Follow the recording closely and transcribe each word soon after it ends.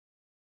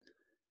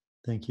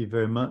Thank you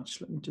very much.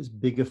 Let me just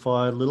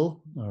bigify a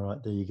little. All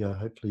right, there you go.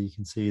 Hopefully you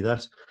can see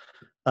that.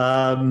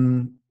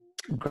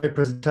 Great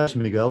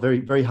presentation, Miguel.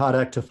 Very hard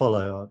act to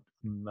follow.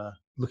 I'm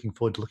looking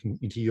forward to looking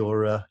into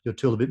your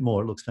tool a bit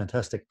more. It looks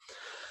fantastic.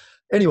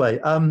 Anyway,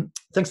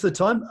 thanks for the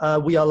time.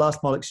 We are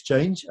Last Mile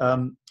Exchange,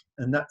 and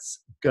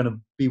that's going to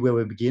be where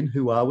we begin.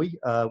 Who are we?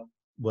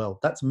 Well,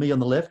 that's me on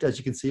the left. As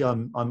you can see,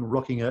 I'm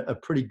rocking a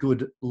pretty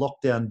good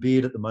lockdown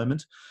beard at the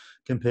moment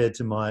compared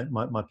to my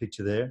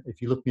picture there.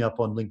 If you look me up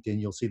on LinkedIn,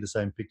 you'll see the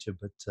same picture,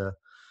 but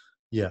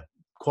yeah,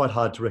 quite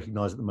hard to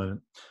recognize at the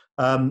moment.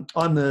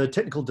 I'm the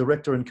technical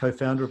director and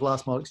co-founder of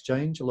Last Mile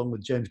Exchange, along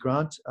with James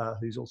Grant,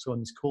 who's also on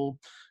this call.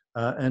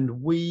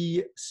 And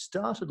we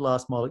started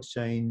Last Mile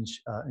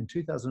Exchange in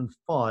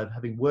 2005,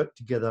 having worked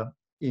together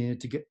in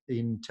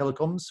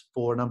telecoms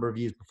for a number of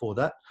years before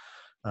that.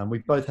 We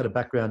both had a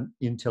background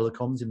in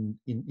telecoms in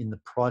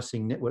the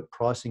network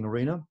pricing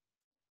arena.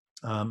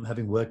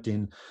 Having worked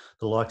in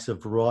the likes of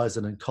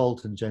Verizon and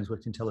Colt, and James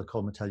worked in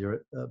Telecom Italia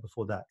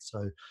before that.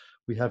 So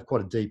we have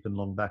quite a deep and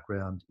long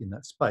background in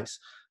that space.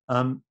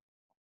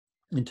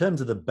 In terms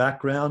of the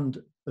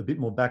background, a bit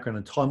more background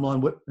and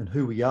timeline and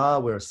who we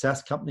are. We're a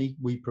SaaS company.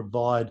 We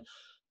provide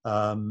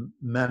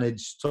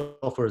managed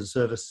software as a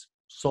service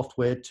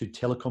software to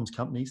telecoms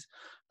companies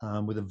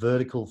with a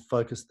vertical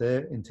focus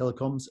there in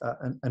telecoms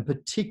and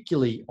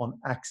particularly on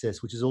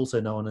access, which is also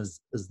known as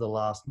the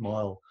last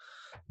mile.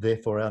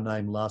 Therefore, our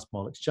name, Last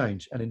Mile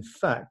Exchange. And in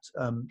fact,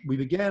 we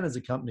began as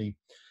a company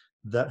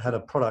that had a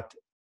product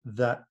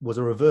that was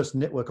a reverse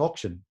network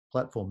auction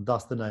platform,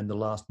 thus the name, the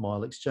Last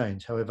Mile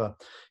Exchange. However,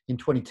 in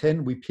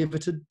 2010, we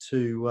pivoted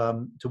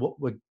to what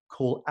we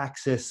call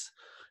access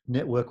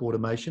network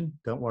automation.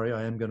 Don't worry,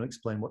 I am going to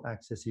explain what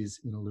access is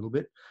in a little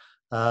bit.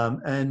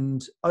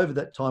 And over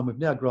that time, we've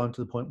now grown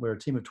to the point where a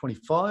team of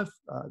 25,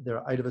 there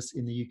are 8 of us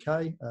in the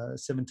UK,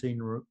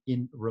 17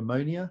 in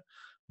Romania,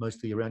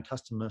 mostly around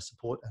customer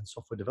support and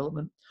software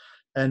development.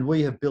 And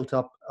we have built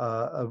up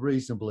a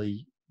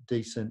reasonably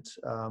decent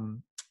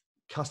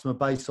customer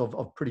base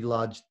of pretty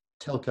large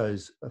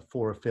telcos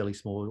for a fairly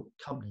small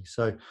company.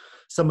 So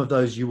some of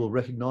those you will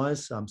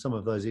recognize, some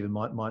of those even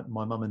my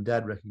mum and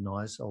dad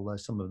recognize, although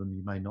some of them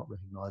you may not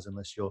recognize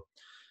unless you're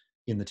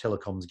in the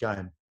telecoms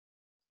game.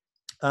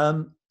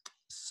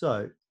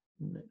 So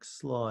next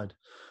slide.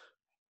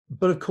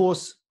 But of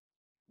course,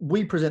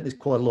 we present this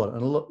quite a lot,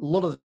 and a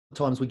lot of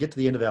times we get to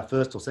the end of our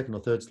first or second or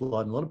third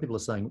slide, and a lot of people are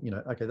saying,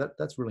 okay,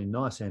 that's really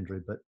nice,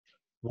 Andrew, but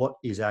what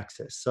is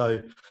access? So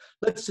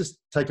let's just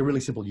take a really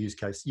simple use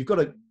case. You've got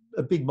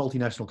a big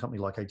multinational company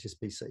like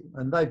HSBC,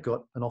 and they've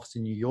got an office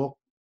in New York,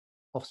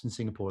 office in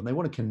Singapore, and they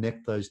want to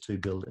connect those two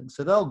buildings.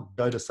 So they'll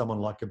go to someone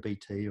like a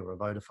BT or a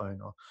Vodafone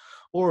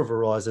or a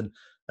Verizon,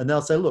 and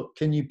they'll say, look,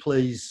 can you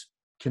please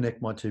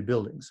connect my two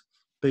buildings?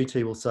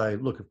 BT will say,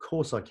 look, of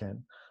course I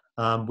can.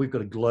 We've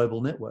got a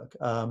global network.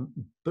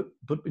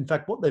 But in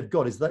fact, what they've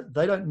got is that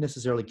they don't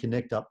necessarily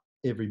connect up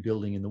every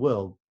building in the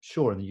world.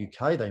 Sure, in the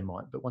UK they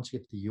might, but once you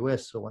get to the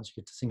US or once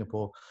you get to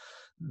Singapore,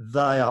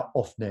 they are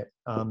off net.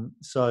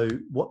 So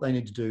what they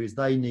need to do is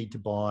they need to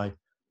buy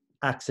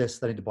access,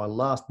 they need to buy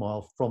last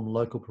mile from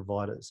local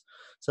providers.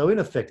 So in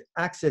effect,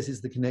 access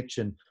is the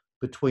connection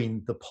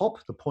between the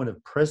POP, the point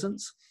of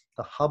presence,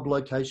 the hub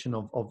location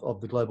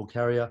of the global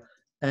carrier,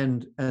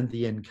 and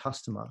the end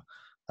customer.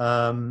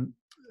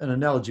 An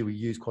analogy we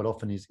use quite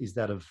often is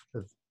that of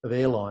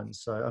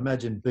airlines. So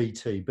imagine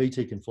BT.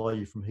 BT can fly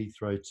you from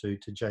Heathrow to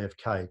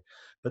JFK,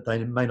 but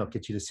they may not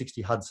get you to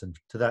 60 Hudson.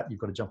 To that, you've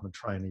got to jump on a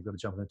train, you've got to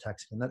jump on a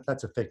taxi. And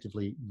that's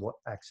effectively what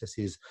access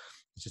is.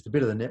 It's just a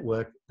bit of the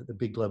network that the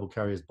big global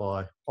carriers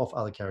buy off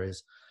other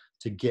carriers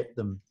to get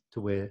them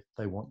to where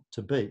they want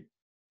to be.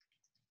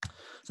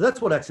 So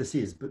that's what access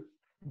is, but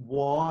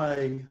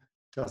why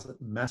does it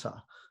matter?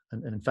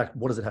 And in fact,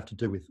 what does it have to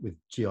do with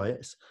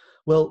GIS?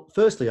 Well,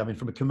 firstly, I mean,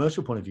 from a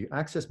commercial point of view,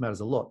 access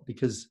matters a lot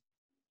because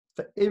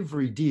for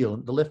every deal,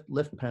 the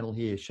left panel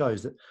here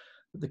shows that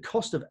the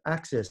cost of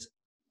access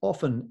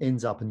often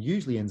ends up and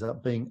usually ends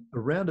up being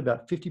around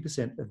about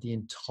 50% of the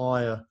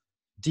entire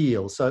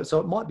deal. So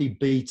it might be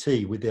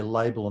BT with their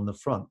label on the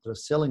front that are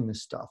selling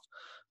this stuff,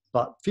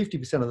 but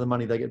 50% of the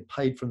money they get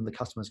paid from the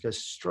customers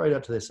goes straight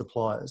out to their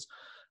suppliers,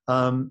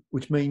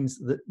 which means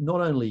that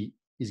not only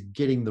is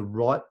getting the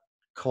right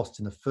costs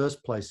in the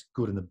first place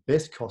good, and the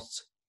best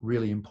costs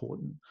really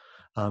important,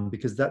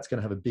 because that's going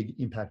to have a big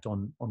impact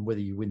on whether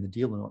you win the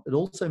deal or not. It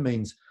also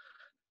means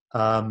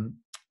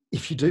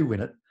if you do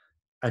win it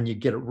and you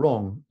get it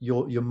wrong,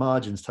 your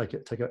margins take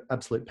an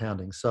absolute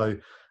pounding. So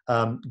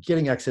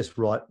getting access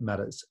right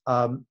matters.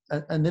 And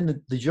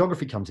then the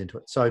geography comes into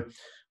it. So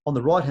on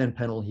the right-hand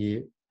panel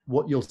here,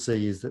 what you'll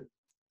see is that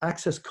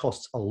access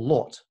costs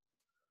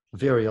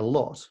vary a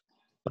lot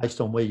based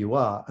on where you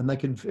are, and they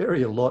can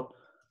vary a lot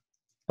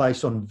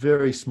based on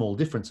very small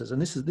differences.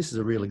 And this is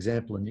a real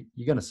example, and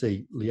you're going to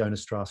see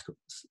Leonestrasse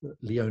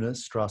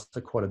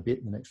quite a bit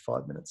in the next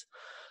 5 minutes.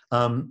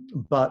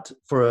 But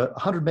for a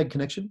 100 meg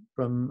connection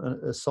from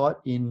a site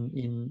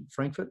in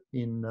Frankfurt,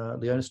 in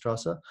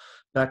Leonestrasse,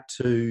 back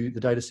to the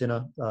data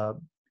center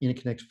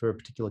interconnect for a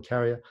particular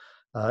carrier,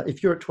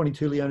 If you're at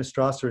 22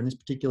 Leonastrasse, in this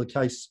particular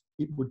case,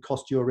 it would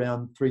cost you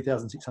around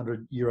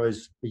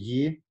 €3,600 a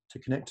year to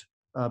connect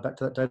back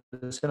to that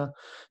data center.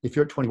 If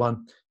you're at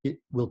 21, it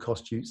will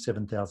cost you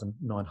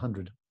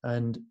 7,900.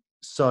 And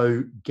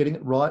so getting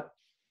it right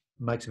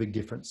makes a big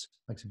difference,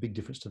 makes a big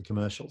difference to the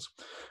commercials.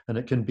 And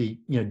it can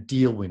be,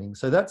 deal winning.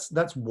 So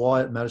that's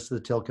why it matters to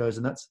the telcos.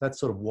 And that's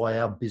sort of why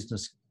our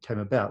business came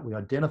about. We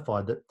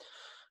identified that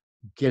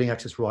getting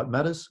access right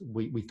matters.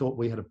 We thought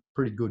we had a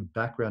pretty good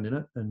background in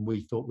it, and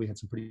we thought we had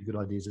some pretty good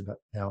ideas about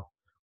how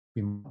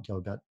we might go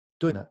about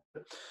doing that.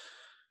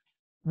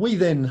 We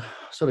then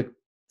sort of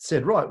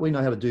said, right, we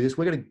know how to do this.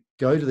 We're going to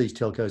go to these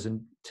telcos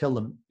and tell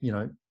them,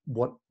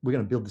 what we're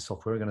going to build this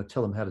software. We're going to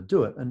tell them how to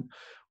do it. And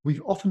we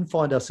often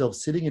find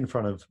ourselves sitting in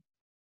front of,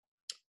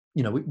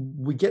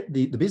 we get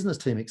the business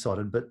team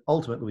excited, but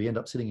ultimately we end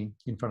up sitting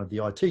in front of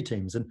the IT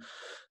teams, and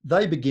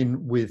they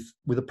begin with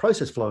a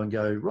process flow and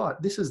go, right,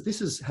 this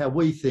is how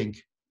we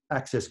think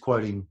access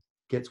quoting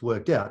gets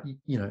worked out,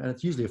 and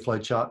it's usually a flow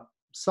chart,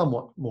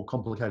 somewhat more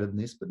complicated than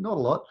this, but not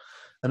a lot.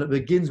 And it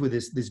begins with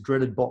this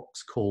dreaded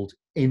box called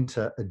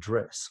enter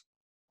address.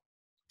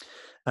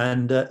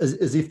 And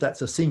as if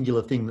that's a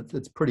singular thing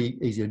that's pretty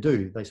easy to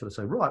do. They sort of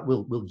say, right,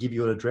 we'll give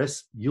you an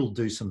address, you'll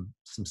do some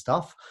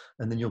stuff,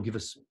 and then you'll give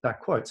us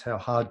back quotes. How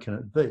hard can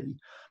it be?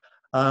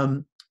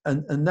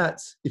 And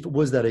that's, if it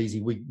was that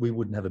easy, we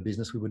wouldn't have a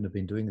business. We wouldn't have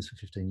been doing this for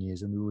 15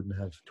 years, and we wouldn't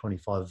have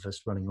 25 of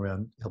us running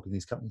around helping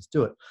these companies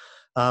do it.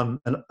 And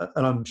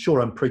I'm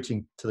sure I'm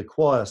preaching to the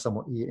choir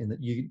somewhat here, in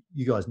that you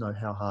guys know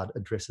how hard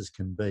addresses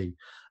can be.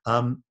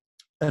 And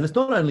it's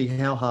not only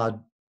how hard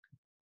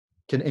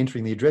can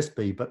entering the address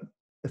be, but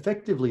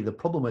effectively the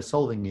problem we're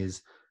solving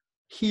is,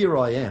 here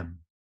I am,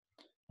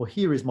 or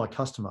here is my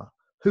customer,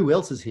 who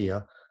else is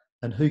here,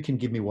 and who can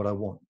give me what I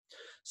want.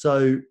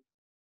 So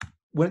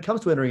when it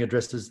comes to entering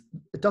addresses,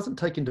 it doesn't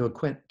take into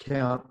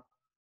account,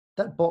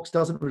 that box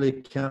doesn't really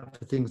account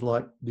for things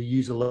like the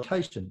user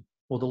location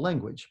or the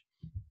language.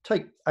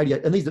 Take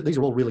 88, and these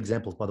are all real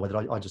examples, by the way, that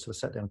I just sort of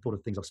sat down and thought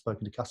of things I've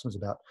spoken to customers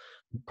about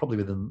probably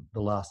within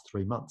the last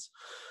 3 months.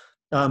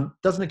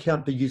 Doesn't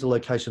account for user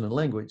location and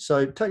language.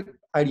 So take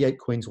 88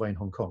 Queensway in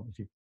Hong Kong. If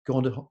you've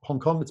gone to Hong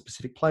Kong, it's a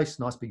Pacific Place,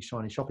 nice big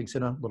shiny shopping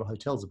centre, a lot of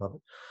hotels above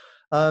it.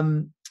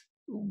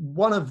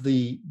 One of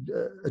the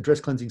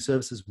address cleansing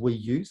services we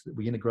use, that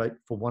we integrate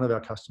for one of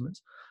our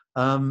customers,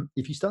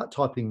 if you start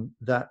typing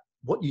that,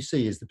 what you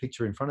see is the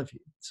picture in front of you.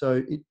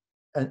 So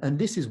and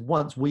this is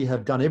once we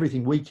have done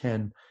everything we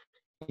can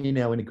in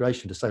our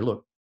integration to say,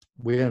 look,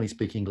 we only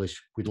speak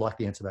English, we'd like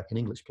the answer back in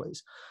English,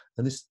 please.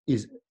 And this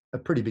is a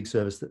pretty big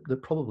service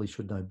that probably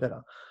should know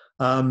better.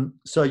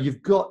 So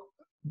you've got,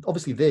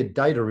 obviously their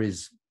data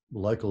is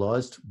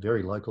localized,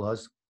 very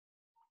localized,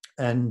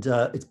 and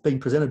it's being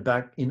presented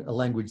back in a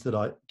language that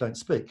I don't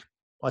speak.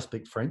 I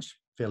speak French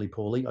fairly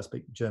poorly. I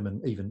speak German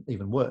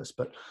even worse,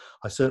 but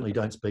I certainly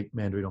don't speak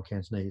Mandarin or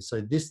Cantonese. So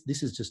this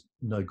is just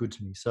no good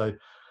to me. So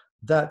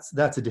that's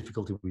a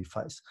difficulty we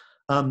face.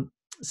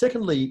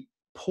 Secondly,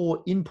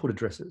 poor input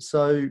addresses.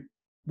 So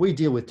we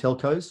deal with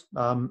telcos.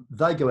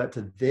 They go out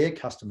to their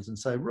customers and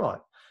say, right,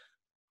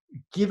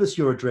 give us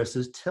your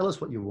addresses, tell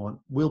us what you want,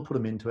 we'll put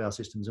them into our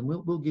systems, and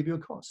we'll give you a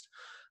cost.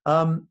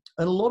 And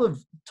a lot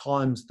of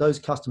times those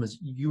customers,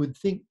 you would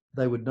think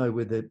they would know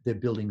where their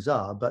buildings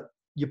are, but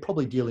you're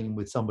probably dealing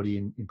with somebody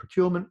in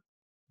procurement.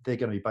 They're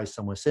going to be based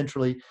somewhere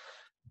centrally.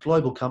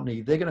 Global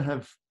company, they're going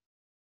to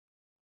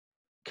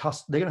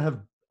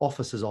have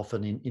offices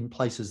often in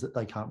places that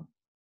they can't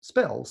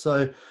spell.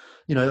 So,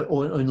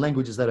 or in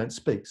languages they don't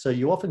speak. So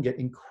you often get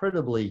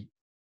incredibly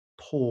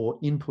poor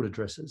input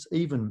addresses,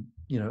 even,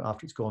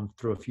 after it's gone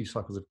through a few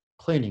cycles of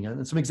cleaning.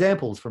 And some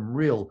examples from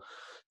real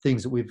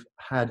things that we've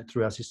had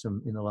through our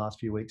system in the last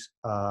few weeks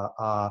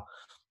are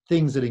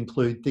things that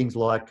include things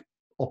like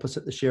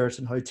opposite the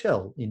Sheraton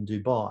Hotel in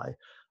Dubai,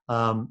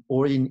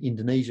 or in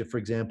Indonesia, for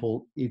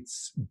example,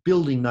 it's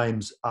building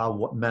names are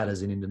what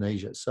matters in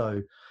Indonesia.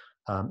 So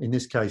in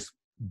this case,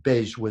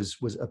 beige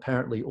was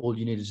apparently all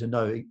you needed to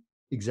know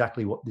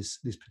exactly what this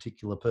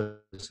particular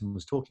person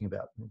was talking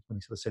about when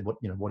he sort of said,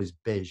 what is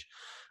beige?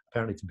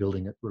 Apparently it's a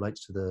building that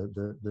relates to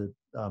the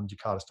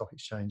Jakarta Stock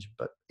Exchange,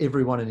 but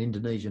everyone in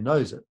Indonesia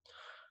knows it.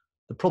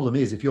 The problem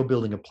is, if you're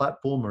building a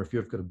platform, or if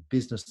you've got a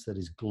business that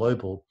is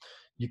global,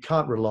 you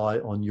can't rely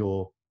on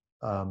your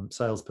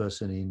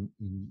salesperson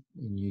in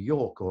New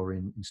York or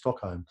in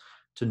Stockholm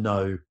to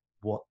know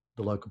what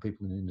the local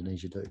people in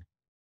Indonesia do.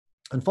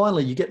 And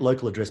finally, you get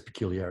local address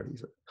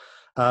peculiarities.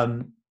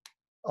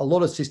 A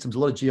lot of systems, a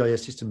lot of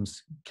GIS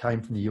systems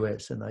came from the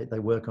US, and they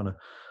work on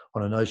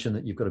a notion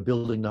that you've got a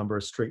building number,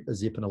 a street, a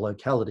zip, and a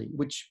locality,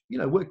 which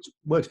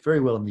works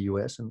very well in the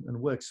US and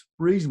works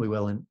reasonably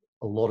well in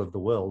a lot of the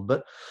world.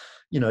 But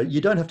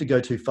you don't have to go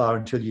too far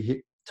until you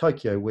hit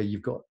Tokyo, where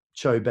you've got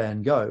Cho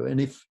Ban Go. And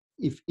if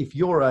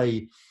you're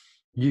a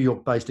New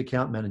York-based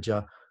account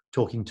manager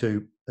talking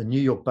to a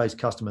New York-based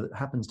customer that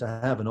happens to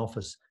have an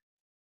office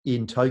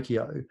in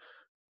Tokyo,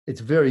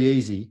 it's very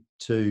easy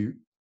to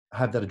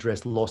have that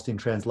address lost in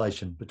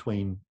translation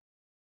between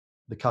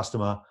the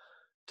customer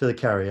to the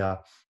carrier,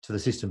 to the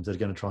systems that are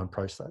going to try and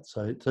process that.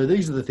 So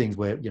these are the things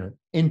where,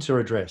 enter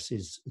address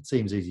it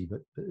seems easy,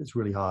 but it's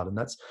really hard. And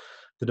that's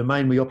the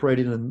domain we operate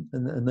in,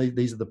 and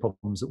these are the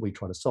problems that we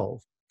try to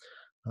solve.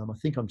 I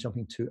think I'm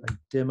jumping to a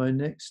demo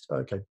next.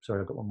 Okay,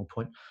 sorry, I've got one more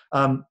point.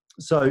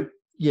 So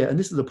yeah, and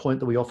this is a point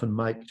that we often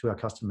make to our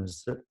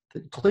customers, that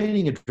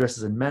cleaning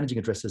addresses and managing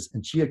addresses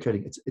and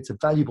geocoding, it's a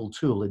valuable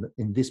tool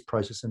in this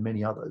process and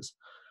many others,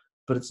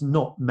 but it's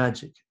not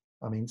magic.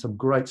 I mean, some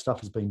great stuff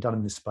has been done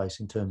in this space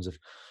in terms of,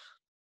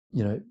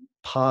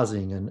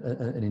 parsing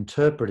and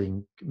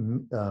interpreting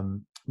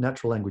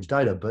natural language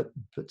data, but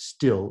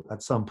still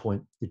at some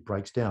point it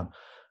breaks down.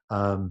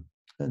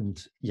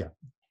 And yeah,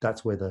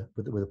 that's where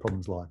the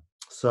problems lie.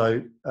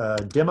 So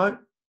demo,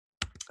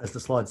 as the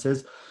slide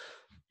says,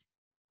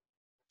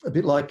 a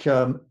bit like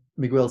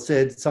Miguel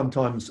said,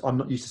 sometimes I'm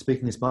not used to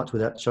speaking this much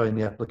without showing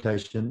the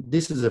application.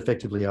 This is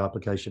effectively our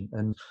application,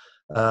 and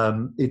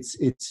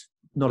it's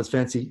not as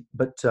fancy,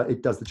 but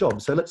it does the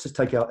job. So let's just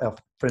take our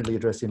friendly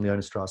address in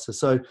Leonestrasse.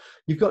 So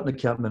you've got an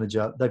account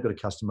manager, they've got a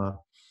customer,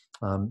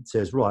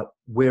 says, right,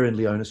 we're in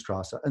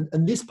Leonestrasse.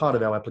 And this part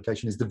of our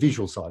application is the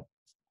visual side.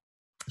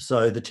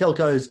 So the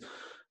telcos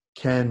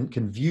can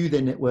view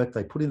their network,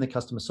 they put in the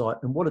customer site,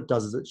 and what it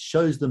does is it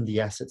shows them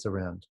the assets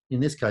around. In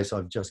this case,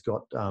 I've just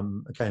got a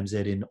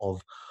KMZ in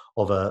of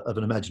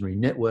an imaginary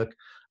network.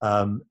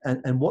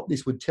 And what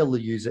this would tell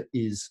the user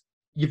is,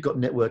 you've got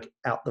network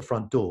out the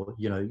front door.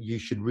 You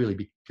should really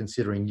be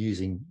considering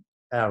using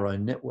our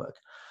own network.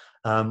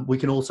 We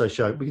can also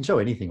show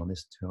anything on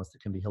this, to be honest,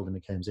 that can be held in the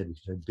KMZ. We can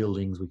show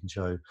buildings, we can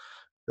show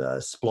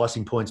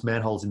splicing points,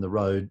 manholes in the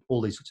road,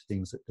 all these sorts of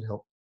things that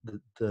help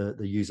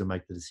the user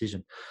make the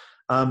decision.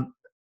 And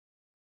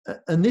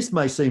this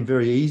may seem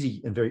very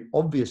easy and very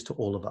obvious to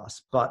all of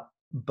us, but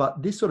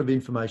this sort of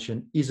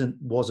information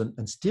wasn't,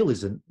 and still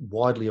isn't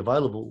widely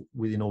available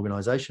within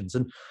organizations.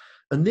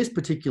 And this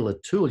particular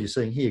tool you're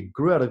seeing here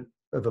grew out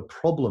of a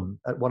problem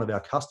at one of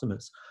our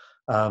customers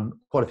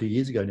quite a few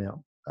years ago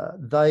now.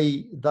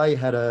 They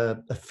had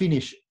a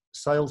Finnish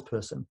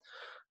salesperson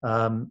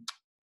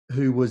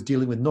who was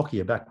dealing with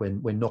Nokia back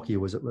when Nokia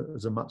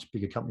was a much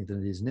bigger company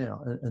than it is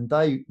now. And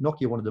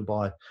Nokia wanted to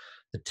buy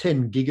a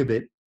 10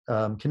 gigabit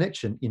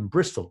connection in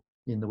Bristol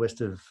in the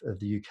west of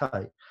the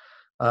UK.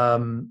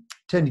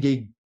 10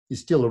 gig is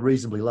still a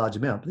reasonably large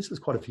amount, but this was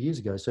quite a few years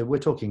ago. So we're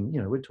talking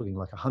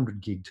like 100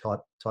 gig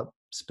type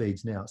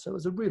speeds now. So it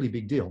was a really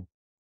big deal.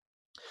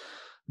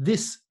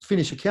 This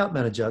Finnish account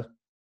manager,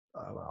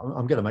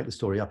 I'm going to make the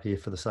story up here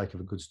for the sake of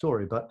a good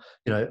story, but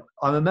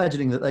I'm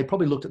imagining that they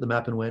probably looked at the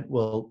map and went,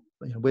 well,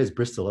 where's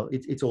Bristol?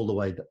 It's all the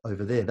way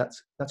over there.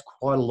 That's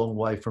quite a long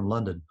way from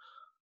London.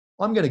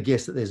 I'm going to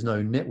guess that there's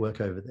no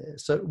network over there.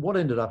 So what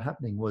ended up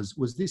happening was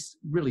this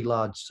really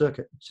large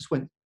circuit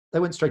they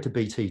went straight to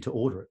BT to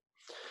order it.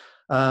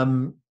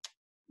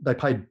 They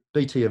paid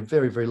BT a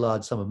very, very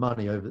large sum of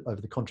money over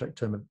the contract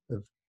term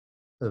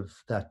of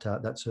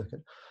that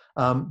circuit.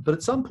 But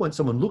at some point,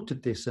 someone looked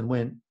at this and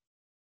went,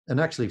 and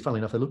actually, funnily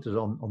enough, they looked at it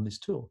on this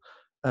tool,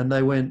 and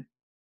they went,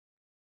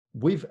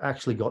 we've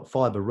actually got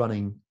fiber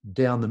running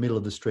down the middle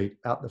of the street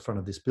out the front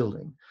of this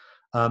building.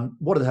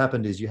 What had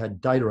happened is you had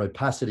data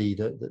opacity.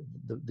 The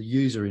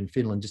user in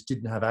Finland just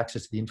didn't have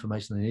access to the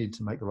information they needed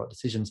to make the right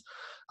decisions,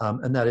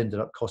 and that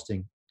ended up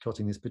costing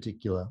this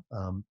particular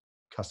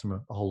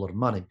customer a whole lot of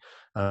money.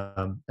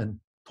 And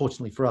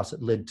fortunately for us,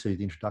 it led to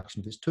the introduction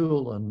of this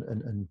tool,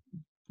 and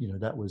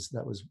that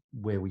was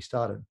where we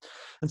started.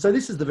 And so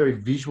this is the very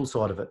visual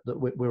side of it that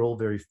we're all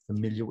very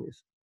familiar with.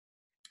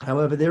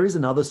 However, there is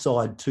another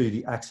side to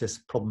the access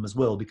problem as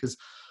well, because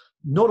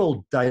not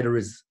all data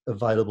is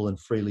available and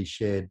freely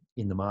shared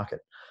in the market.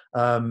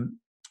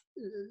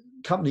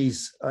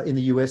 Companies in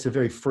the US are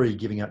very free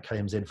giving out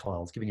KMZ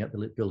files, giving out the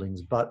lit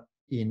buildings, but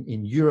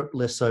in Europe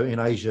less so, in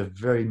Asia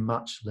very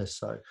much less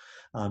so.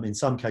 In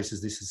some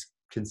cases, this is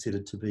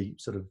considered to be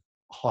sort of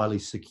highly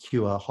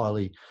secure,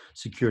 highly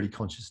security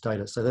conscious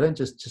data. So they don't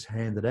just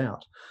hand it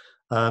out.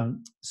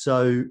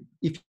 So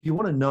if you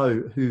want to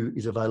know who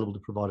is available to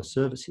provide a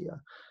service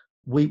here,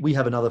 we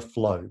have another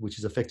flow, which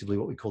is effectively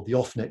what we call the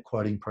off-net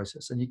quoting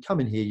process. And you come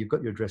in here, you've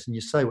got your address, and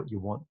you say what you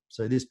want.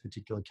 So this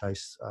particular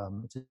case,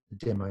 it's a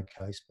demo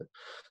case, but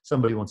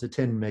somebody wants a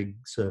 10 meg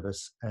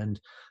service,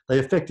 and they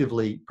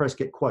effectively press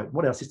get quote.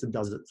 What our system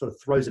does is it sort of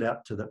throws it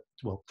out to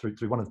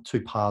through one of the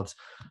two paths.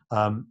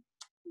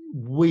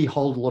 We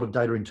hold a lot of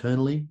data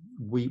internally.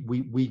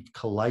 We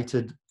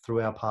collated through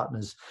our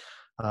partners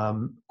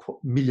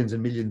millions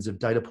and millions of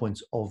data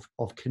points of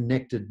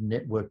connected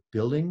network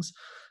buildings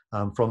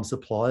from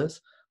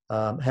suppliers.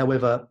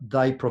 However,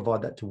 they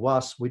provide that to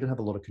us. We don't have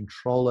a lot of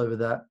control over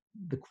that.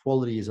 The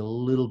quality is a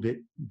little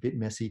bit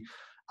messy,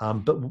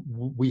 but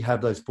we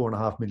have those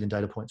 4.5 million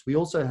data points. We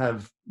also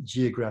have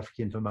geographic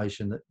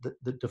information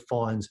that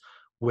defines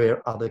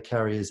where other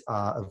carriers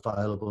are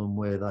available and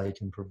where they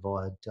can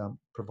provide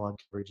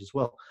coverage as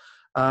well.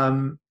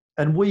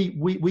 And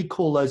we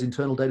call those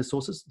internal data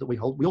sources that we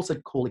hold. We also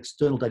call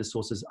external data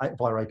sources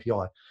via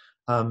API.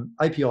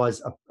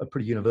 APIs are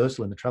pretty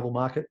universal in the travel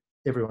market.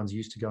 everyone's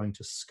used to going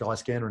to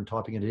Skyscanner and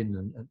typing it in,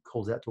 and it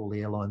calls out to all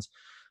the airlines.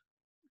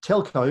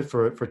 Telco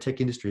for a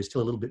tech industry is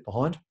still a little bit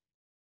behind.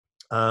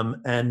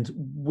 And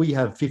we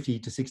have 50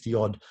 to 60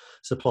 odd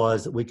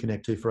suppliers that we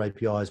connect to for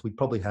APIs. We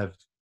probably have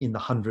in the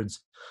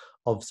hundreds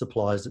of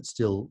suppliers that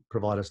still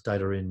provide us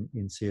data in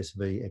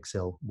CSV,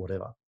 Excel,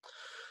 whatever.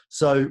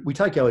 So we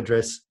take our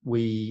address,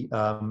 we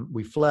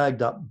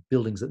flagged up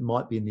buildings that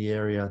might be in the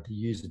area. The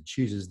user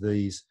chooses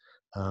these.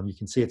 You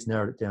can see it's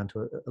narrowed it down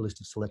to a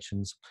list of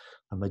selections,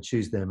 and they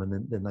choose them, and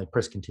then they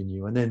press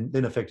continue, and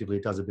then effectively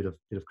it does a bit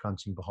of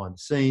crunching behind the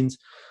scenes,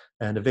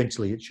 and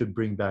eventually it should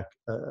bring back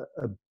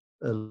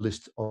a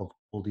list of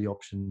all the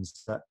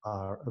options that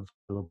are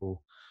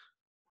available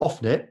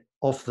off-net,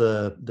 off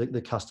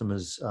the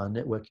customer's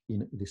network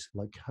in this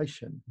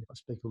location. If I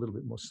speak a little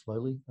bit more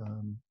slowly,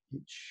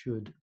 it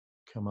should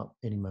come up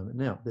any moment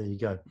now. There you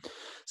go.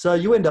 So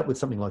you end up with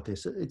something like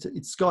this.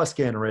 It's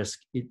Skyscanner-esque.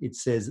 It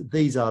says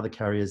these are the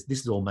carriers. This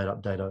is all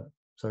made-up data.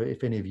 So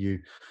if any of you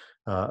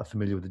are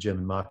familiar with the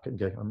German market and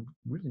go, I'm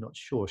really not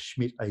sure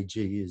Schmidt AG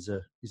is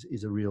a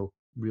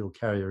real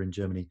carrier in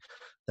Germany,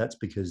 that's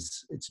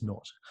because it's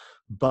not.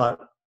 But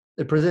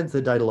it presents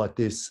the data like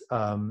this,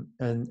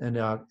 and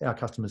our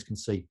customers can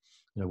see,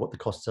 what the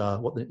costs are,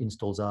 what the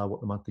installs are, what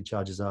the monthly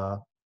charges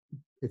are,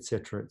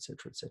 etc.,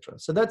 etc., etc.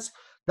 So that's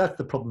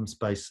the problem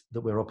space that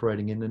we're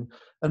operating in,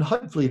 and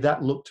hopefully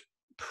that looked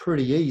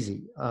pretty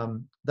easy.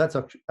 That's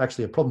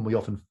actually a problem we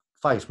often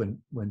face when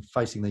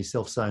facing these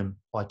self-same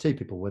IT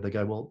people, where they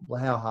go,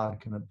 well, how hard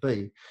can it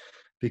be?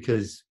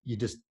 Because you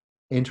just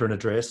enter an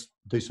address,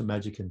 do some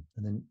magic, and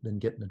then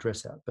get an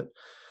address out. But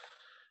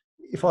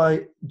if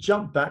I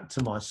jump back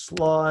to my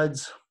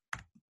slides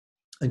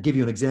and give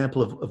you an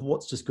example of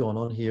what's just gone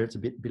on here, it's a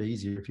bit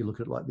easier if you look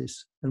at it like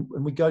this, and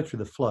we go through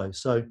the flow.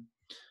 So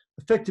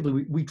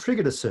effectively, we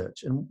triggered a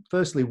search, and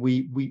firstly,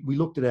 we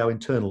looked at our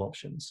internal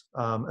options,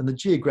 and the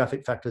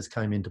geographic factors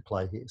came into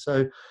play here.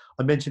 So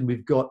I mentioned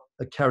we've got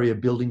a carrier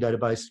building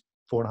database,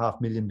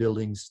 4.5 million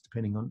buildings,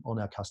 depending on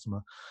our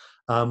customer.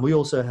 We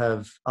also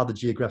have other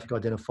geographic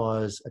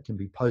identifiers. It can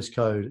be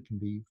postcode, it can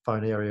be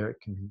phone area,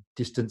 it can be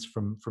distance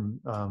from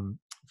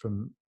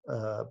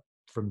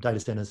data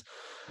centers.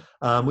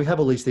 We have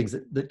all these things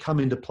that come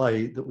into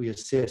play that we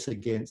assess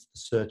against the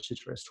search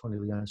address, 20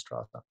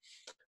 Leonstrasse.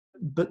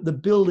 But the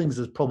buildings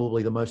is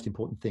probably the most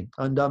important thing.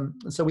 And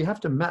so we have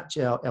to match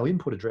our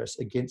input address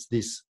against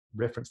this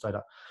reference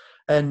data.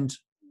 And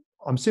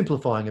I'm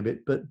simplifying a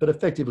bit, but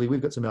effectively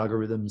we've got some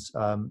algorithms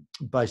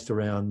based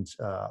around,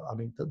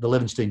 the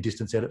Levenstein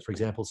distance edit, for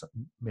example,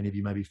 something many of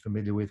you may be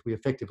familiar with. We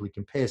effectively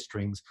compare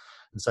strings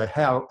and say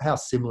how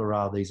similar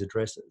are these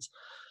addresses,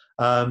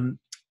 and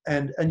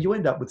you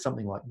end up with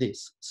something like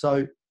this.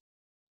 So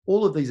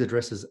all of these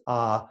addresses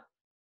are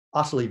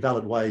utterly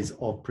valid ways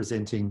of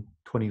presenting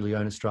 20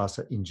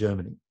 Leonstrasse in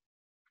Germany.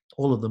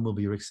 All of them will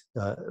be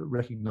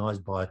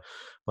recognised by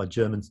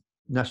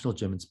national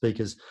German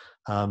speakers.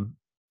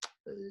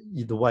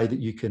 The way that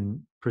you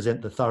can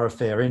present the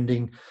thoroughfare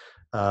ending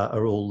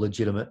are all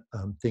legitimate.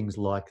 Things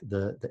like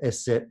the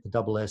SZ, the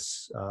double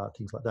S,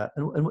 things like that.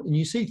 And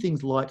you see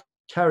things like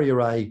Carrier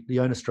A,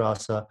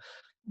 Leonstrasse,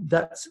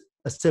 that's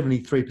a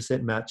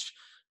 73% match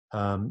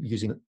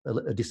using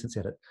a distance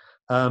edit.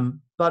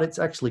 But it's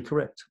actually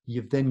correct.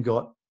 You've then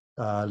got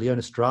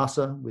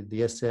Leonstrasse with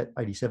the SZ,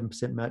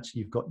 87% match.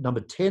 You've got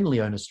number 10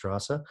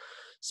 Leonstrasse,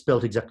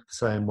 spelled exactly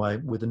the same way,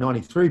 with a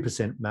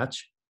 93%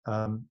 match.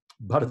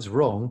 But it's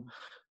wrong,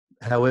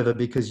 however,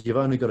 because you've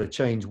only got to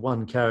change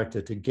one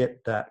character to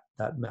get that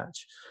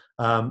match.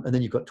 And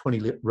then you've got 20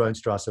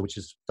 Rhohnstrasse, which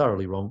is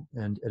thoroughly wrong,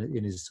 and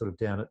it is sort of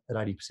down at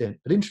 80%.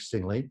 But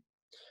interestingly,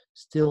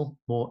 still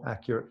more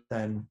accurate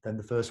than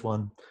the first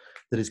one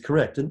that is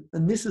correct. And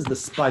this is the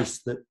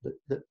space that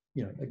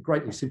a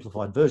greatly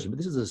simplified version, but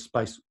this is a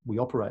space we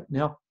operate.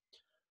 Now,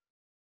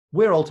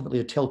 we're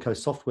ultimately a telco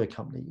software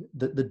company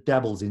that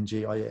dabbles in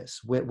GIS.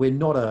 We're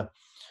not a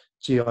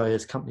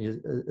GIS company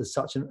as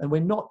such, and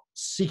we're not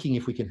seeking,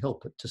 if we can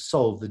help it, to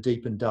solve the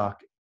deep and dark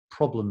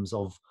problems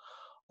of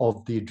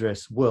the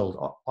address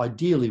world.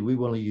 Ideally, we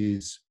want to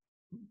use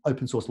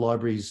open source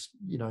libraries,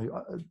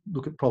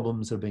 look at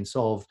problems that have been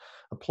solved,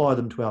 apply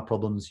them to our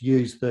problems,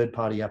 use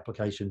third-party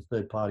applications,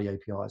 third-party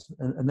APIs,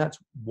 and that's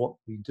what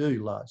we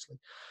do largely.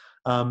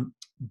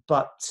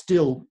 But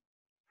still,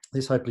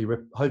 this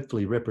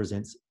hopefully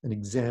represents an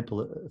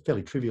example, a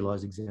fairly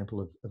trivialized example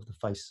of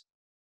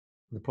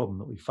the problem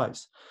that we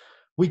face.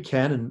 We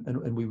can,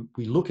 and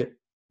we look at,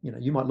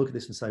 you might look at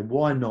this and say,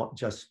 why not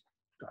just,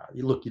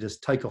 you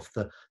just take off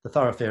the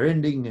thoroughfare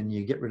ending and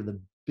you get rid of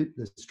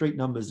the street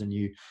numbers and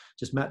you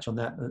just match on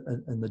that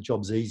and the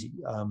job's easy.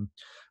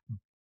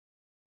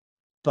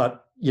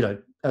 But,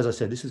 as I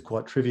said, this is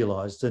quite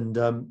trivialized. And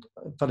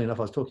funnily enough,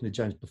 I was talking to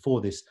James before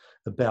this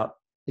about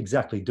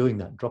exactly doing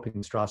that,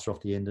 dropping Strasse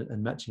off the end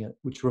and matching it,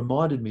 which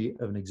reminded me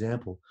of an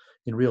example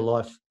in real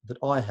life that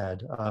I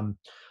had.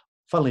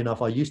 Funnily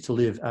enough, I used to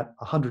live at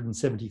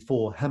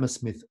 174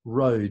 Hammersmith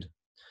Road,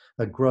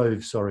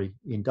 Grove,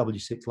 in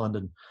W6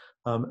 London.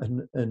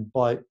 And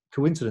by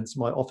coincidence,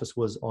 my office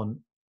was on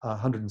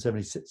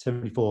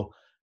 174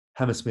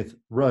 Hammersmith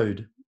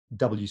Road,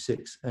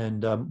 W6.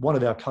 And one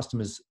of our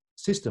customers'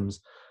 systems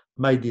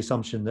made the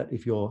assumption that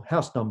if your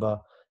house number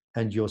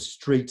and your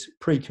street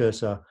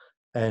precursor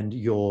and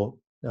your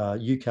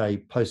UK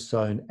post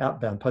zone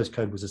outbound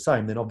postcode was the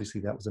same, then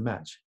obviously that was a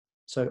match.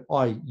 So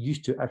I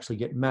used to actually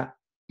get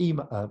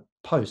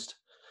post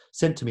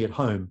sent to me at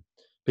home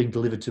being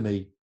delivered to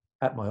me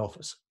at my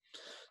office.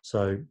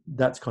 So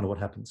that's kind of what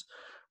happens.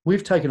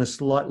 We've taken a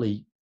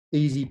slightly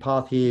easy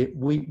path here.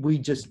 We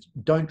just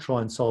don't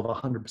try and solve a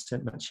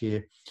 100% match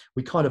here.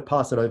 We kind of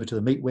pass it over to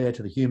the meatware,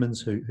 to the humans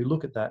who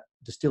look at that,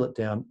 distill it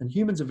down. And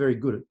humans are very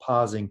good at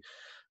parsing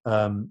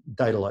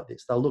data like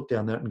this. They'll look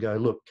down there and go,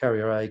 look,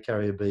 carrier A,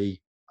 carrier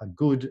B are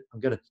good.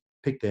 I'm going to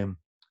pick them,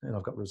 and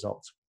I've got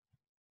results.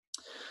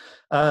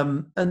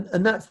 And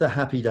that's the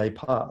happy day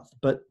path.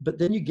 But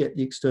then you get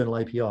the external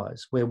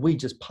APIs where we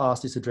just pass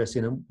this address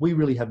in, and we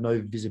really have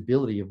no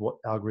visibility of what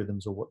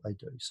algorithms or what they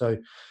do. So,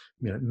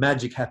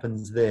 magic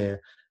happens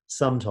there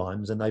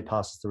sometimes, and they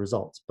pass us the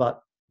results.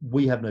 But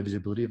we have no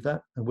visibility of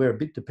that, and we're a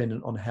bit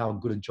dependent on how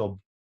good a job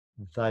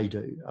they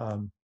do.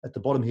 At the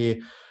bottom here,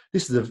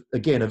 this is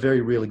again a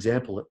very real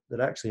example that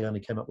actually only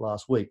came up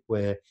last week,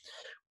 where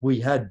we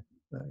had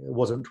it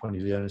wasn't 20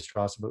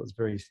 Leonestrasse, but it was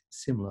very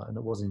similar, and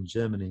it was in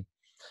Germany.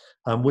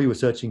 We were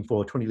searching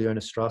for 20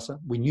 Leonestrasse.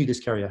 We knew this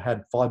carrier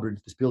had fibre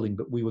into this building,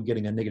 but we were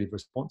getting a negative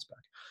response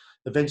back.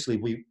 Eventually,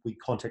 we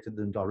contacted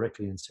them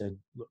directly and said,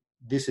 look,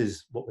 this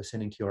is what we're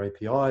sending to your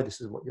API.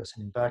 This is what you're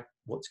sending back.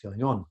 What's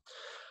going on?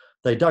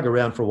 They dug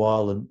around for a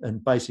while,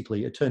 and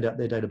basically it turned out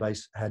their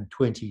database had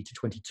 20 to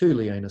 22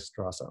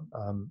 Leonestrasse.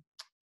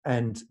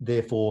 And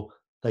therefore,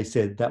 they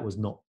said that was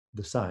not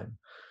the same.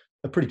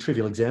 A pretty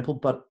trivial example,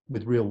 but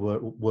with real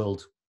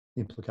world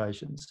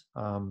implications.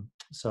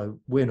 So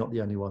we're not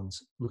the only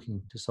ones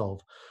looking to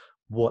solve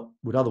what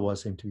would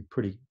otherwise seem to be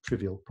pretty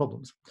trivial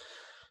problems.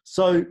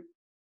 So,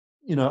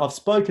 I've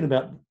spoken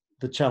about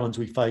the challenge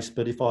we face,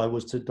 but if I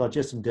was to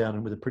digest them down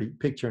and with a pretty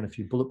picture and a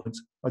few bullet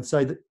points, I'd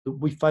say that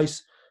we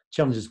face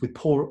challenges with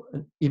poor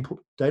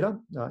input data.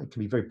 It can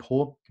be very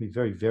poor, it can be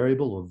very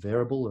variable or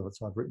variable, as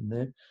I've written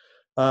there.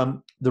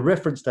 The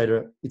reference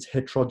data, it's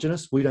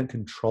heterogeneous. We don't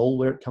control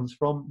where it comes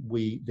from.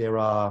 There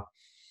are,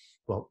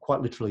 well,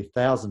 quite literally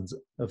thousands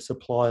of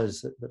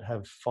suppliers that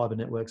have fiber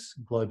networks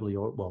globally,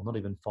 or, well, not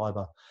even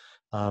fiber,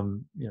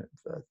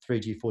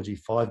 3G, 4G,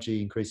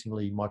 5G,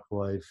 increasingly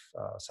microwave,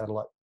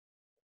 satellite.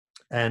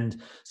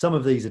 And some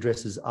of these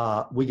addresses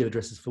we get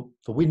addresses for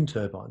wind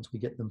turbines. We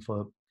get them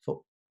for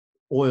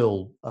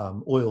oil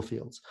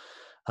fields.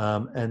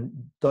 And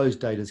those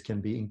addresses can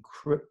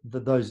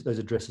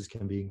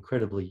be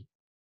incredibly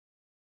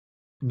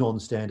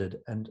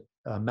non-standard, and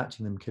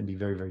matching them can be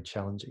very, very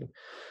challenging.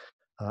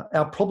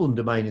 Our problem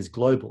domain is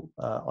global.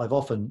 I've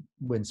often,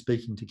 when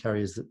speaking to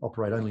carriers that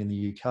operate only in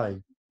the UK,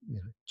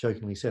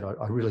 jokingly said,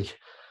 I really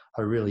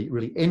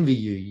envy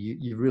you.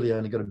 You've really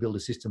only got to build a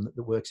system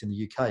that works in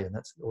the UK,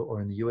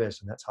 or in the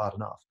US, and that's hard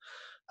enough.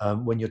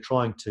 When you're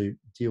trying to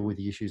deal with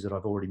the issues that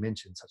I've already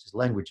mentioned, such as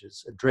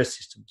languages, address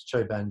systems,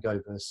 Choban, Go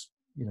versus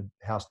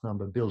house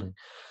number, building,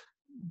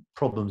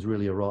 problems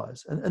really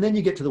arise. And then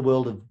you get to the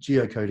world of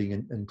geocoding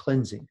and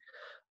cleansing.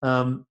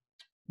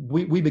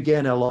 We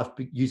began our life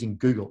using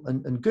Google,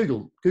 and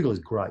Google is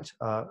great.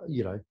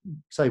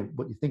 Say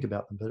what you think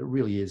about them, but it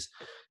really is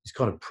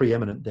kind of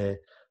preeminent there.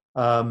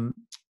 But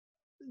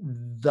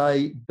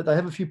they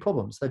have a few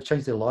problems. They've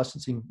changed their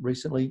licensing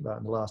recently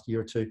in the last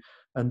year or two,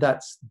 and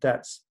that's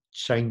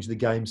changed the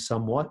game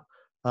somewhat.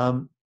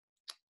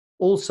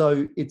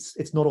 Also,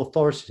 it's not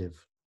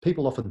authoritative.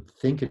 People often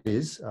think it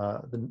is.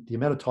 The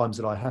amount of times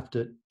that I have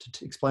to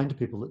explain to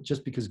people that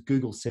just because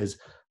Google says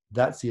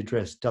that's the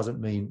address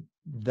doesn't mean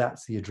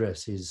that's the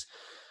address is,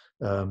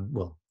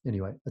 well,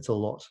 anyway, it's a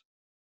lot.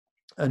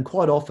 And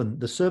quite often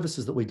the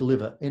services that we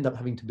deliver end up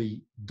having to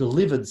be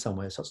delivered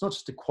somewhere. So it's not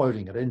just a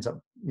quoting. It ends up,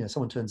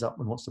 someone turns up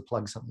and wants to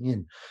plug something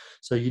in.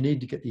 So you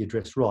need to get the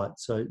address right.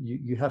 So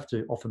you have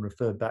to often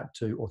refer back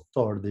to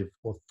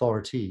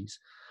authorities,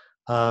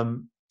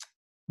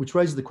 which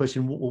raises the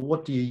question, well,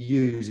 what do you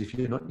use if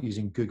you're not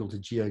using Google to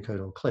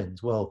geocode or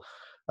cleanse? Well,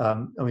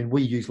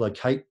 we use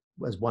Locate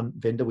as one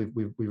vendor.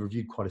 We've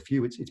reviewed quite a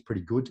few. It's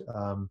pretty good.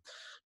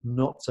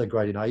 Not so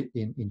great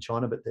in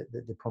China, but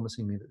they're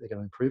promising me that they're going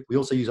to improve. We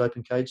also use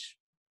OpenCage.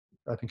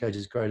 OpenCage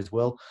is great as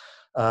well.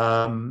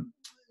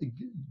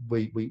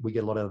 We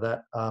get a lot out of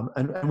that,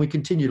 and we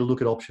continue to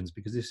look at options,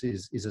 because this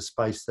is a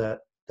space that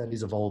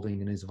is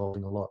evolving, and is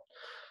evolving a lot.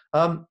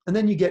 And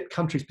then you get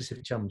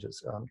country-specific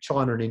challenges.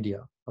 China and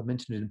India. I've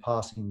mentioned it in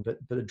passing,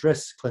 but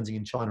address cleansing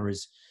in China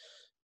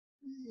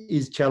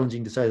is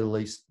challenging, to say the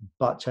least,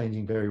 but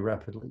changing very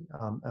rapidly.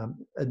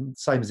 And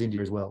same as India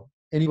as well.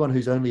 Anyone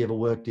who's only ever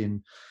worked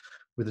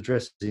with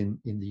addresses in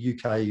the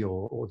UK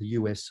or the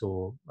US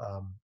or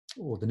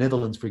the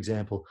Netherlands, for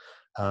example,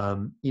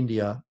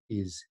 India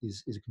is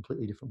a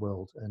completely different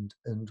world.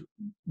 And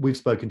we've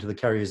spoken to the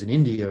carriers in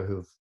India who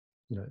have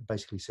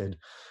basically said,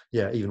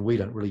 yeah, even we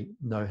don't really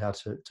know how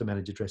to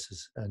manage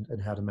addresses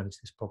and how to manage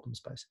this problem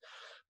space.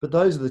 But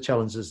those are the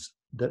challenges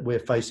that we're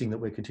facing, that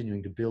we're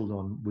continuing to build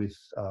on with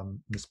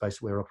the space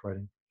that we're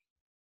operating.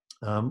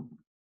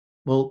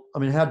 Well, I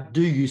mean, how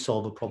do you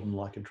solve a problem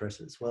like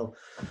addresses? Well,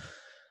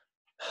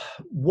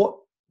 what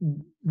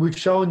we've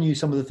shown you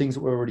some of the things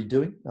that we're already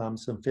doing,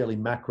 some fairly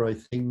macro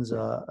things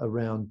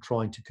around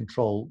trying to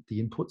control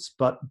the inputs.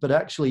 But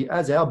actually,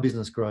 as our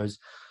business grows,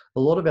 a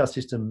lot of our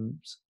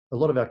systems, a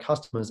lot of our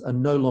customers are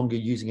no longer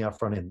using our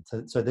front end.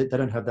 So they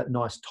don't have that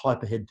nice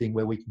type ahead thing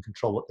where we can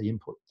control what they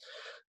input.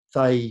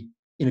 They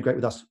integrate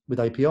with us with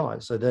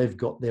APIs. So they've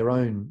got their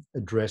own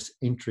address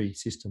entry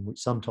system, which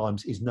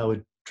sometimes is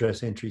no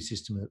address entry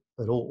system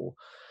at all.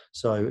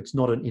 So it's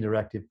not an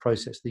interactive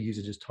process. The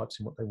user just types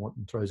in what they want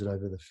and throws it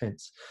over the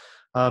fence.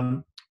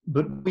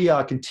 But we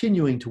are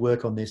continuing to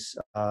work on this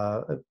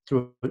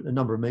through a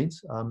number of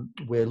means.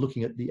 We're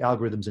looking at the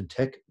algorithms and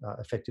tech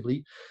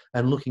effectively,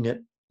 and looking at,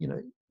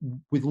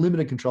 with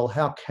limited control,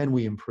 how can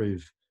we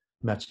improve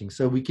matching?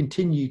 So we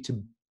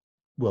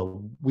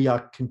are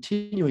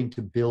continuing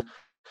to build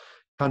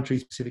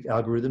country-specific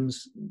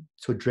algorithms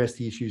to address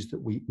the issues that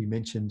we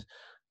mentioned,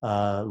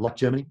 like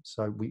Germany.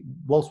 So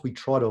whilst we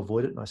try to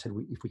avoid it, and I said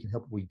if we can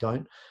help it, we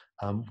don't.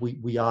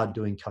 We are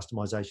doing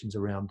customizations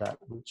around that,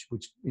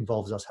 which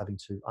involves us having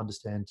to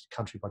understand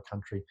country by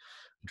country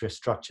address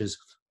structures.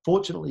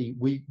 Fortunately,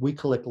 we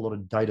collect a lot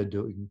of data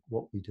doing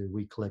what we do.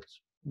 We collect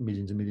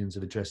millions and millions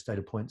of address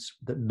data points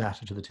that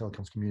matter to the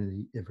telecoms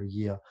community every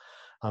year.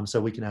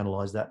 So we can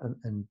analyze that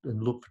and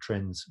look for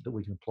trends that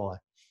we can apply.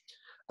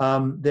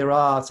 There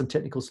are some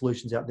technical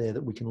solutions out there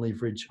that we can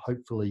leverage,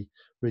 hopefully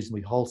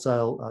reasonably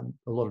wholesale.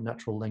 A lot of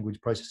natural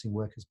language processing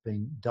work has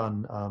been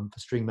done for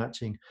string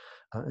matching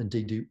and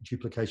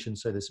deduplication.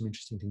 So there's some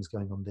interesting things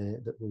going on there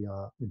that we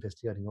are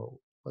investigating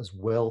as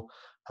well,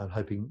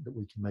 hoping that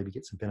we can maybe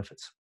get some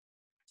benefits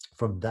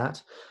from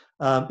that.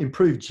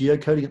 Improved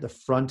geocoding at the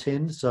front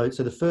end. So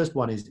the first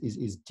one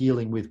is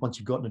dealing with, once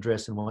you've got an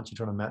address and once you're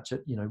trying to match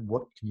it,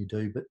 what can you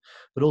do?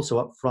 But also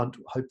up front,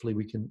 hopefully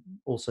we can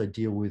also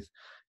deal with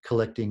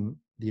collecting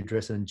the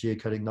address and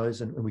geocoding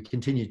those, and we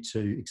continue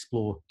to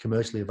explore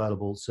commercially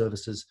available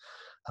services,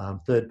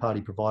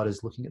 third-party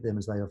providers, looking at them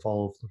as they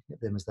evolve, looking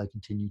at them as they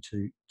continue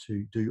to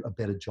do a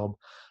better job,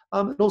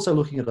 and also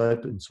looking at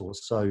open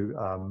source. So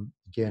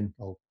again,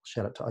 I'll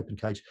shout out to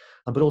OpenCage,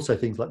 but also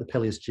things like the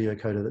Peleus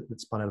geocoder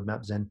that spun out of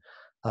MapZen.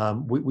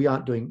 We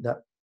aren't doing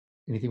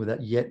anything with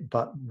that yet,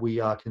 but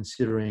we are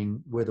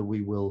considering whether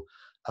we will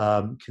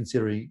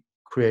consider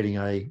creating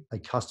a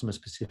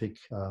customer-specific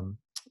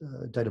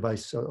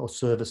database or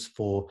service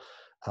for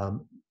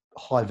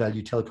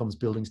high-value telecoms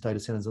buildings, data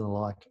centers, and the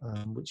like,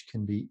 which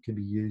can be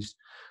used.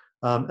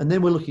 And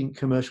then we're looking at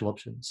commercial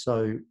options.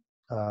 So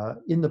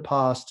in the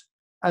past,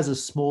 as a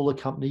smaller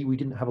company, we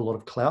didn't have a lot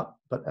of clout,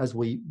 but as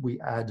we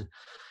add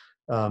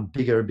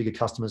bigger and bigger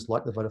customers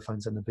like the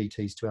Vodafones and the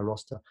BTs to our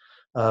roster,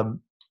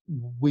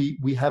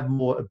 we have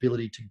more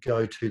ability to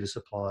go to the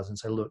suppliers and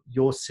say, look,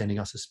 you're sending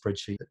us a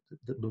spreadsheet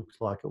that looks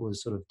like it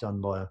was sort of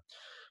done by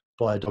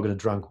a dog and a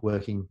drunk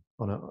working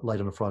late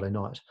on a Friday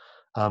night.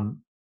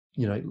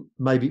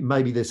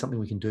 Maybe there's something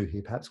we can do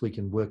here. Perhaps we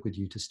can work with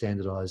you to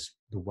standardize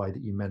the way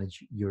that you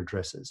manage your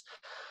addresses.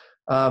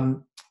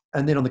 And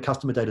then on the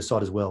customer data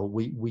side as well,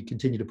 we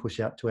continue to push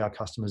out to our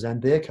customers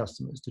and their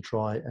customers to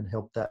try and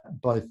help that,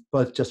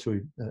 both just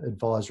through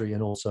advisory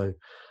and also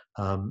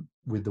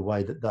with the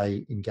way that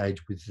they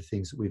engage with the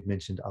things that we've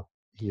mentioned up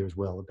here as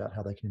well, about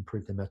how they can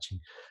improve their matching,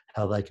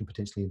 how they can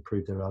potentially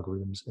improve their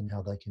algorithms, and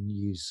how they can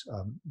use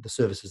the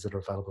services that are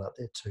available out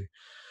there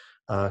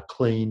to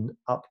clean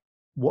up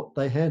what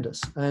they hand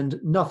us. And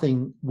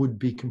nothing would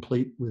be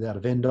complete without a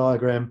Venn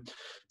diagram.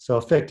 So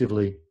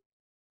effectively,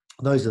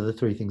 those are the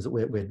three things that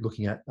we're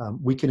looking at.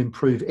 We can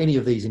improve any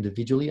of these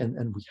individually,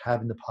 and we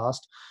have in the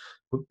past,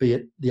 be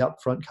it the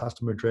upfront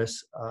customer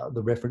address,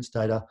 the reference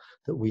data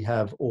that we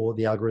have, or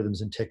the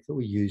algorithms and tech that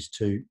we use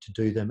to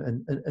do them.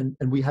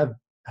 And we have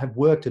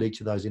worked at each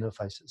of those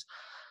interfaces.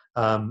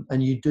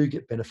 And you do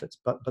get benefits,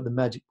 but the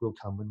magic will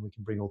come when we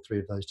can bring all three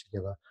of those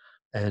together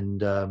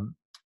and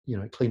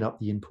clean up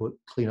the input,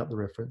 clean up the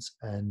reference,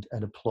 and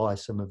apply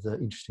some of the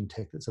interesting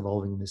tech that's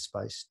evolving in this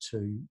space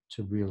to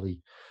really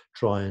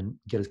try and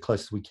get as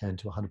close as we can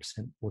to 100%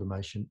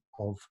 automation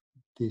of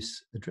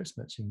this address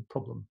matching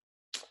problem.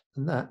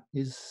 And that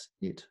is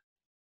it.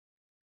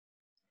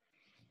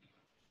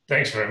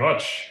 Thanks very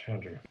much,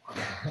 Andrew.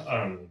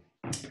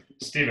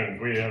 Stephen,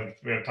 we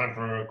have time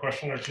for a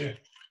question or two.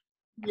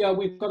 Yeah,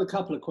 we've got a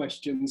couple of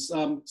questions.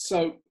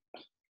 So,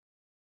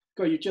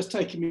 God, you've just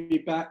taken me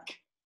back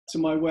to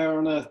my Where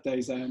on Earth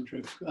days,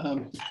 Andrew.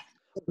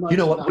 You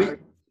know what?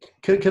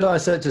 Could I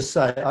just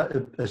say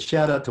a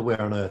shout out to Where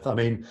on Earth? I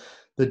mean,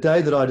 the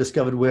day that I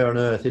discovered Where on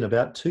Earth in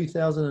about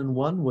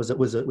 2001 was a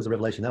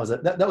revelation.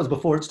 That was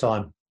before its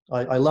time.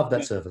 I love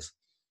that service.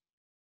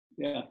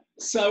 Yeah.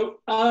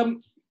 So a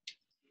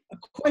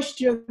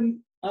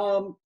question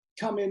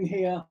come in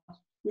here,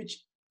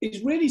 which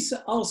is really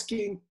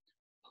asking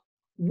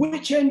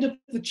which end of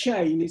the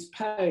chain is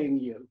paying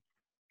you.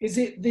 Is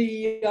it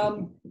the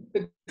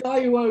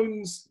guy who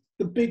owns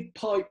the big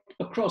pipe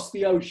across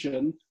the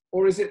ocean,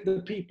 or is it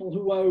the people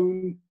who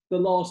own the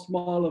last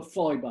mile of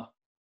fibre?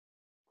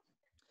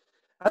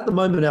 At the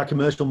moment, our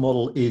commercial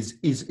model is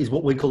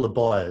what we call the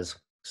buyers.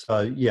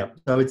 So yeah,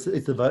 so it's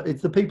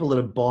the people that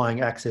are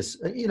buying access.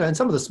 You know, and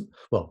some of the,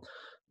 well,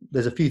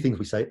 there's a few things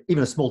we say.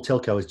 Even a small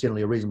telco is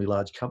generally a reasonably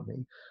large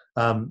company,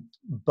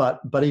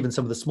 but even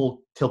some of the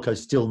small telcos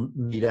still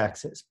need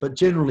access. But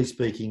generally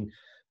speaking,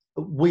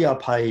 we are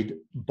paid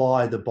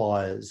by the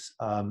buyers,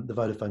 the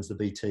Vodafones, the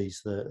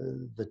BTs,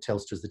 the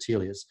Telstras, the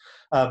Telias.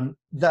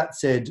 That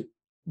said,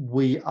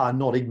 we are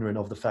not ignorant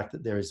of the fact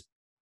that there is,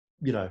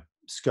 you know,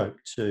 scope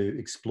to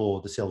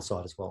explore the sell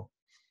side as well.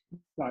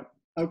 Right.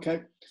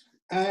 Okay.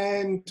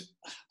 And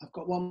I've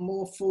got one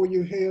more for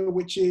you here,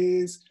 which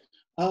is,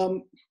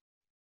 no,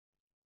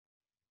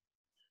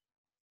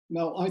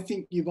 I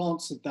think you've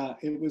answered that.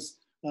 It was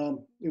a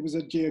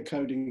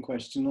geocoding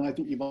question, and I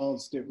think you've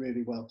answered it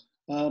really well.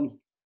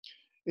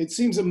 It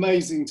seems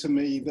amazing to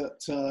me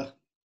that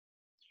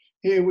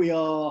here we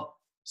are,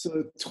 sort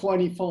of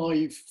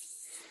 25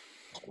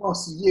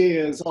 plus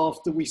years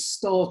after we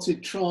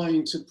started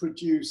trying to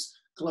produce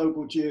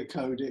global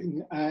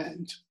geocoding,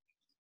 and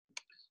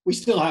we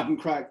still haven't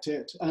cracked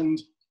it,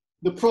 and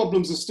the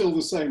problems are still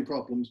the same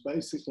problems,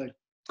 basically.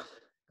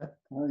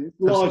 It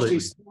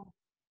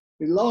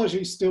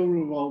largely still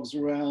revolves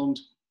around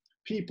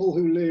people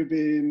who live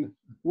in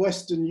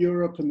Western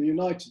Europe and the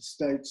United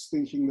States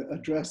thinking that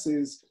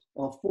addresses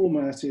are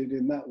formatted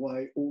in that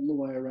way all the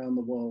way around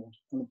the world,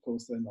 and of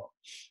course they're not.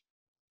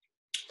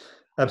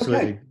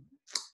 Absolutely. Okay.